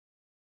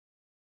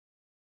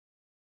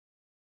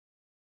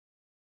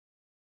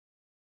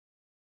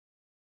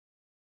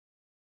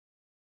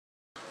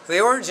The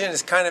origin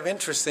is kind of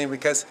interesting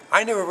because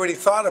I never really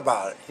thought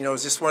about it. You know, it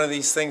was just one of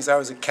these things. I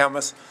was a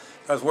chemist.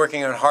 I was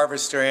working on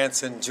harvester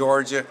ants in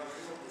Georgia,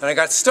 and I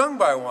got stung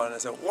by one. I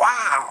said,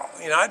 wow!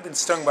 You know, I'd been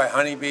stung by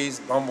honeybees,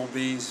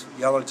 bumblebees,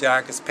 yellow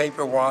jackets,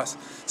 paper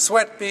wasps,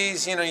 sweat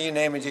bees, you know, you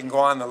name it, you can go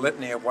on the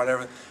litany of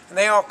whatever. And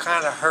they all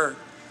kind of hurt,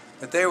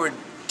 but they were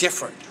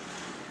different.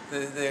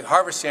 The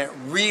harvester ant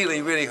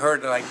really, really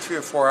hurt in like 3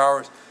 or 4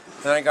 hours.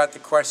 Then I got the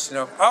question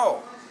of,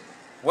 oh,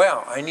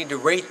 well, I need to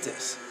rate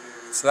this.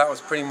 So that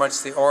was pretty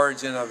much the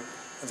origin of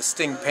the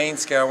sting pain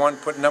scale. I wanted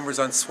to put numbers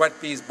on sweat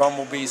bees,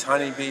 bumblebees,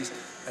 honeybees,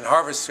 and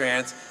harvester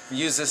ants, and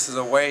use this as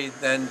a way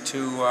then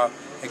to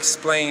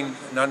explain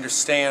and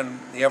understand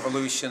the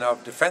evolution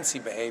of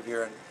defensive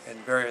behavior in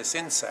various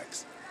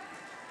insects.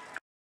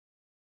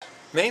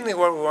 Mainly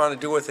what we want to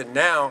do with it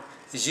now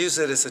is use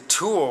it as a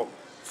tool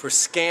for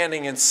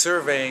scanning and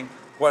surveying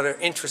what are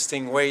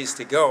interesting ways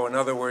to go. In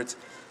other words,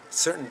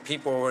 certain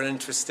people were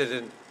interested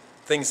in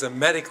things of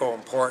medical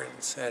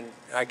importance, and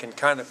I can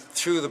kind of,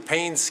 through the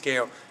pain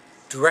scale,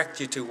 direct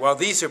you to, well,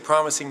 these are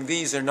promising,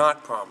 these are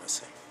not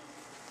promising.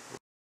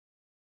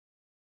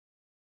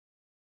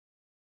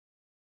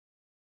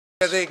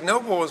 The Ig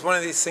Nobel was one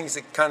of these things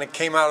that kind of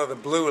came out of the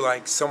blue,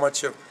 like so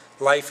much of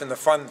life and the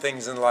fun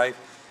things in life,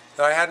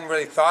 that I hadn't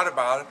really thought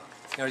about it.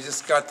 You know, I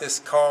just got this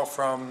call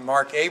from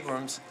Mark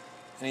Abrams,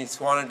 and he's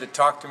wanted to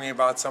talk to me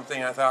about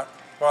something. I thought,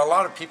 well, a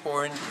lot of people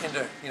were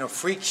into, you know,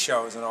 freak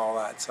shows and all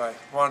that, so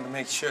I wanted to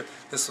make sure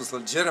this was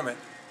legitimate.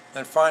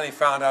 And finally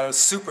found out it was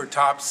super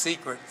top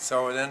secret,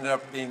 so it ended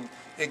up being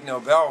Ig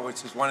Nobel,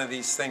 which is one of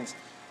these things.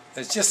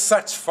 It's just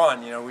such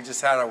fun, you know. We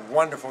just had a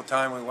wonderful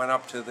time. We went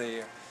up to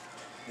the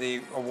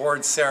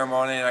awards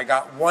ceremony, and I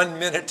got 1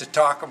 minute to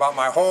talk about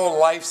my whole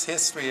life's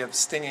history of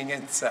stinging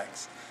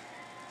insects.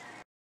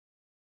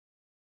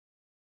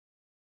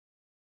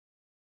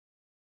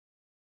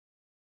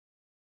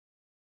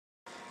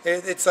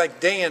 It's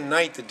like day and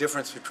night, the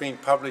difference between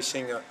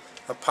publishing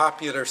a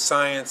popular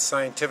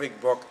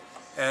scientific book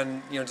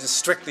and, you know, just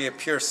strictly a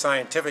pure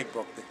scientific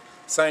book. The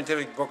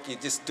scientific book, you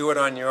just do it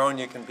on your own.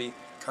 You can be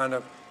kind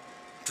of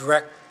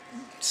direct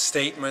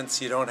statements.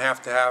 You don't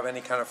have to have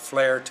any kind of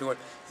flair to it.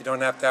 You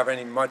don't have to have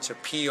any much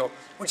appeal,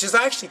 which is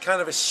actually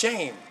kind of a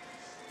shame,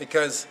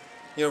 because,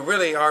 you know,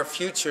 really our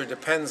future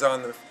depends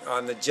on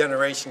the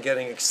generation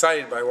getting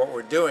excited by what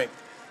we're doing.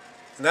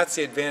 And that's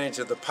the advantage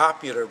of the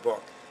popular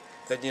book.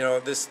 That, you know,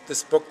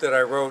 this book that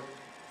I wrote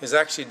is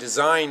actually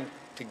designed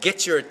to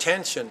get your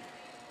attention,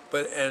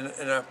 but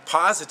in a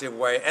positive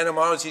way.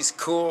 Entomology is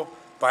cool,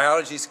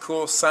 biology is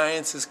cool,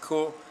 science is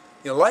cool,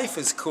 you know, life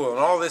is cool, and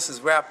all this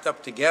is wrapped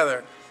up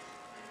together.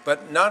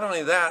 But not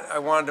only that, I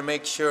wanted to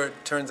make sure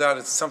it turns out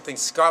it's something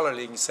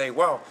scholarly. You can say,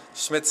 well,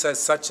 Schmidt says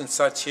such and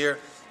such here.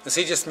 Is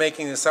he just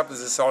making this up?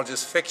 Is this all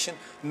just fiction?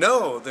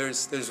 No,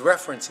 there's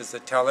references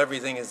that tell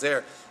everything is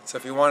there. So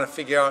if you want to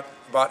figure out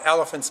about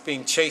elephants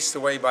being chased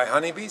away by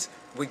honeybees,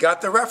 we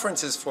got the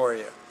references for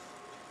you.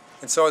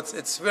 And so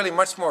it's really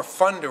much more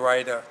fun to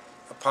write a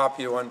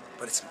popular one,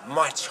 but it's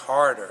much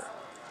harder.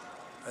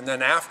 And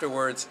then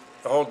afterwards,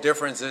 the whole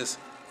difference is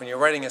when you're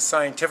writing a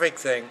scientific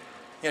thing,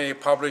 you know, you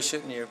publish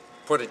it and you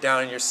put it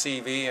down in your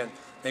CV, and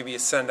maybe you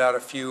send out a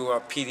few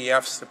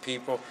PDFs to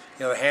people,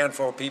 you know, a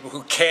handful of people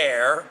who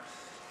care.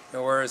 You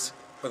know, whereas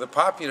with a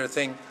popular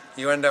thing,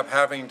 you end up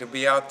having to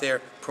be out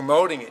there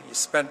promoting it. You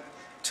spent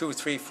 2,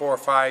 3, 4,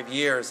 5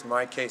 years, in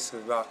my case it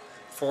was about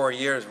 4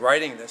 years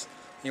writing this.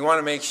 You want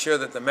to make sure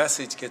that the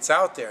message gets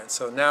out there. And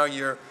so now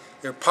you're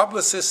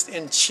publicist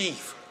in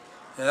chief.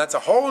 And that's a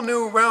whole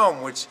new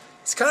realm, which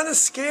is kind of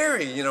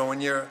scary, you know,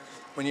 when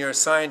you're a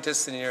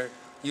scientist and you're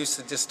used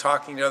to just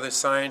talking to other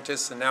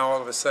scientists, and now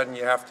all of a sudden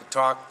you have to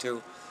talk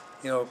to,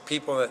 you know,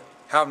 people that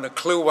haven't a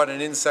clue what an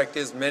insect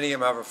is. Many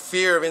of them have a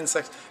fear of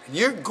insects. And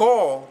your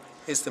goal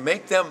is to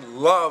make them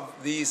love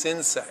these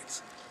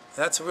insects.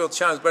 And that's a real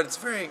challenge, but it's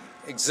very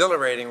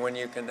exhilarating when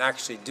you can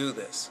actually do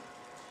this.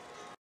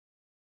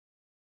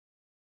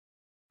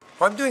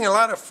 Well, I'm doing a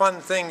lot of fun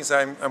things.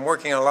 I'm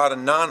working on a lot of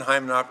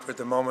non-hymenoptera at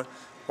the moment.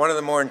 One of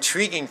the more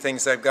intriguing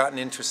things I've gotten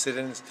interested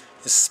in is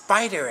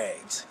spider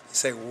eggs. You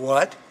say,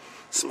 what?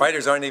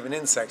 Spiders aren't even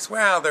insects.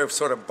 Well, they're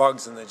sort of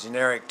bugs in the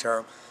generic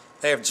term.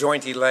 They have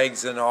jointy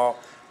legs and all.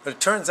 But it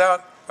turns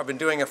out I've been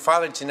doing a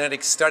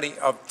phylogenetic study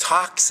of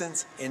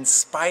toxins in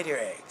spider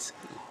eggs.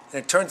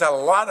 And it turns out a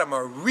lot of them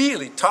are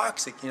really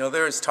toxic. You know,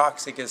 they're as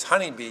toxic as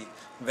honeybee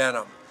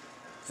venom.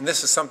 And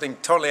this is something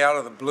totally out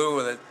of the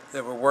blue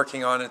that we're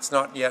working on. It's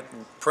not yet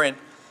in print,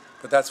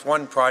 but that's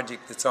one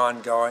project that's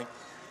ongoing.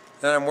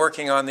 Then I'm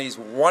working on these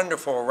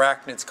wonderful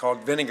arachnids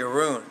called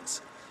vinegaroons.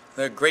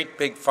 They're great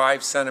big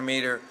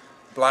 5-centimeter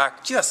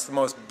black, just the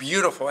most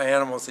beautiful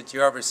animals that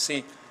you ever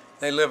see.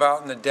 They live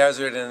out in the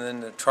desert and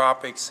in the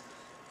tropics,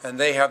 and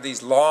they have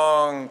these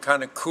long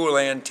kind of cool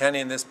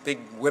antennae and this big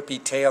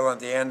whippy tail at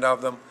the end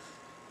of them.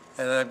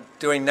 And I'm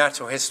doing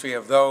natural history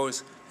of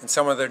those and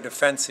some of their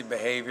defensive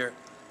behavior.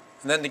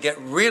 And then to get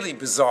really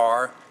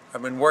bizarre,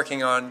 I've been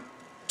working on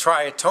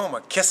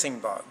triatoma, kissing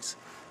bugs.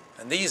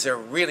 And these are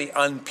really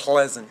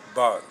unpleasant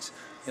bugs.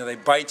 You know, they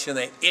bite you and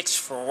they itch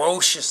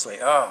ferociously.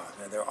 Oh,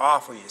 they're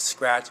awful. You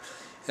scratch.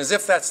 As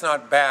if that's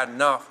not bad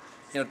enough.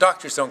 You know,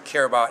 doctors don't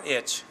care about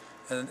itch,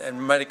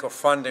 and medical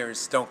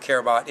funders don't care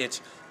about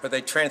itch, but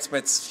they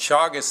transmit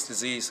Chagas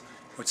disease,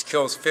 which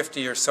kills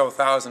 50 or so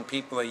thousand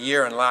people a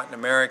year in Latin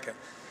America.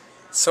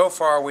 So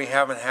far, we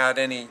haven't had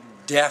any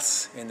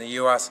deaths in the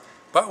U.S.,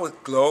 but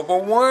with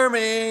global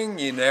warming,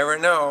 you never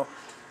know.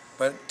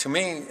 But to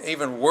me,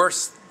 even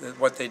worse than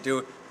what they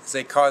do is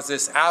they cause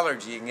this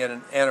allergy. You can get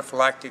an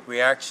anaphylactic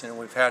reaction, and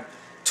we've had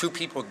 2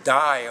 people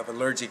die of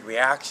allergic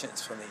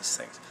reactions from these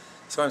things.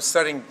 So I'm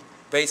studying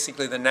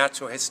basically the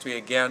natural history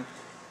again,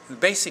 the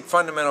basic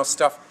fundamental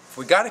stuff. If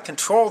we got to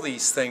control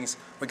these things,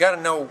 we got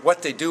to know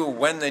what they do,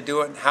 when they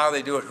do it, and how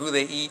they do it, who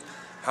they eat,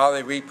 how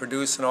they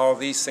reproduce, and all of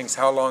these things,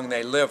 how long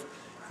they live.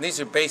 And these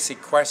are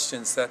basic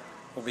questions that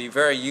will be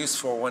very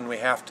useful when we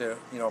have to,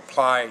 you know,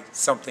 apply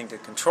something to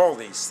control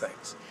these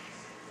things.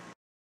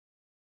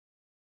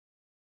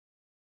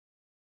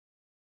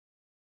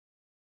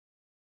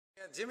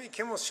 Yeah, Jimmy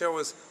Kimmel's show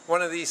was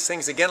one of these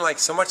things, again, like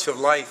so much of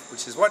life,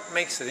 which is what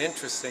makes it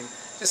interesting.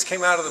 Just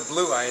came out of the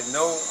blue. I had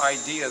no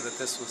idea that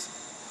this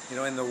was, you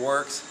know, in the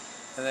works.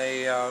 And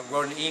they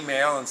wrote an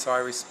email, and so I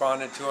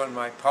responded to it, and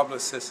my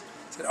publicist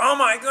said, "Oh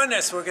my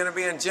goodness, we're going to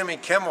be on Jimmy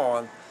Kimmel."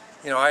 And,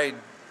 you know, I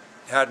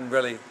hadn't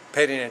really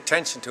paid any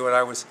attention to it.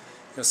 I was,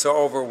 you know, so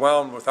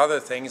overwhelmed with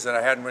other things that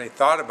I hadn't really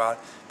thought about.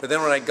 But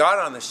then when I got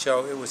on the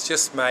show, it was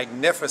just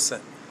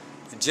magnificent.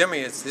 And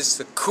Jimmy is just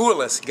the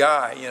coolest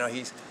guy. You know,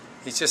 he's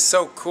just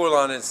so cool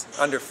on his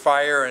Under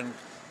Fire, and,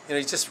 you know,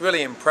 he's just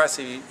really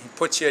impressive. He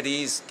puts you at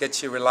ease,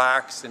 gets you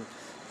relaxed, and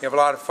you have a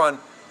lot of fun.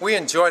 We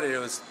enjoyed it. It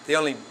was the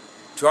only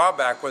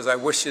drawback was I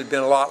wish it had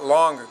been a lot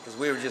longer, because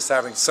we were just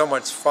having so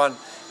much fun.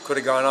 Could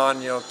have gone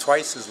on, you know,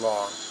 twice as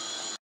long.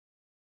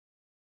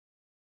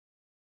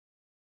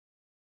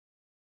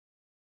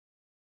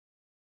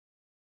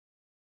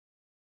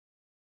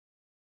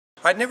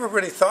 I'd never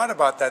really thought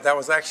about that. That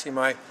was actually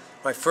my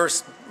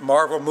first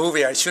Marvel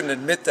movie. I shouldn't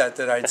admit that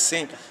I'd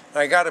seen.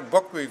 I got a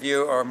book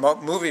review, or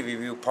movie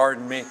review,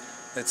 pardon me,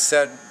 that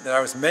said that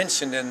I was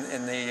mentioned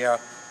in the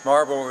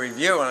Marvel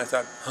review, and I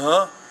thought,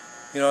 huh?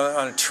 You know,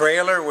 on a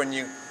trailer, when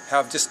you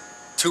have just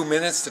 2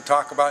 minutes to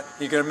talk about,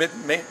 you're going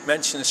to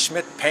mention the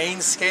Schmidt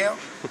pain scale?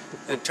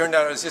 And it turned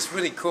out it was just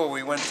really cool.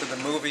 We went to the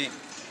movie,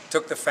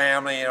 took the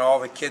family and all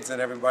the kids and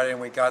everybody,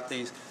 and we got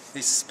these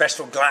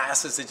special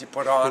glasses that you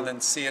put on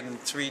and see it in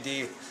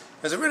 3D. It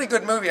was a really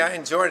good movie. I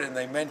enjoyed it, and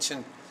they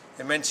mentioned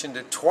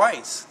it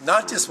twice,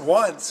 not just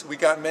once. We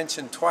got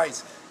mentioned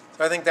twice.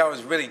 So I think that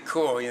was really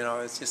cool. You know,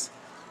 it's just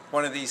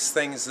one of these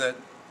things that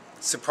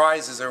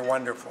surprises are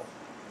wonderful.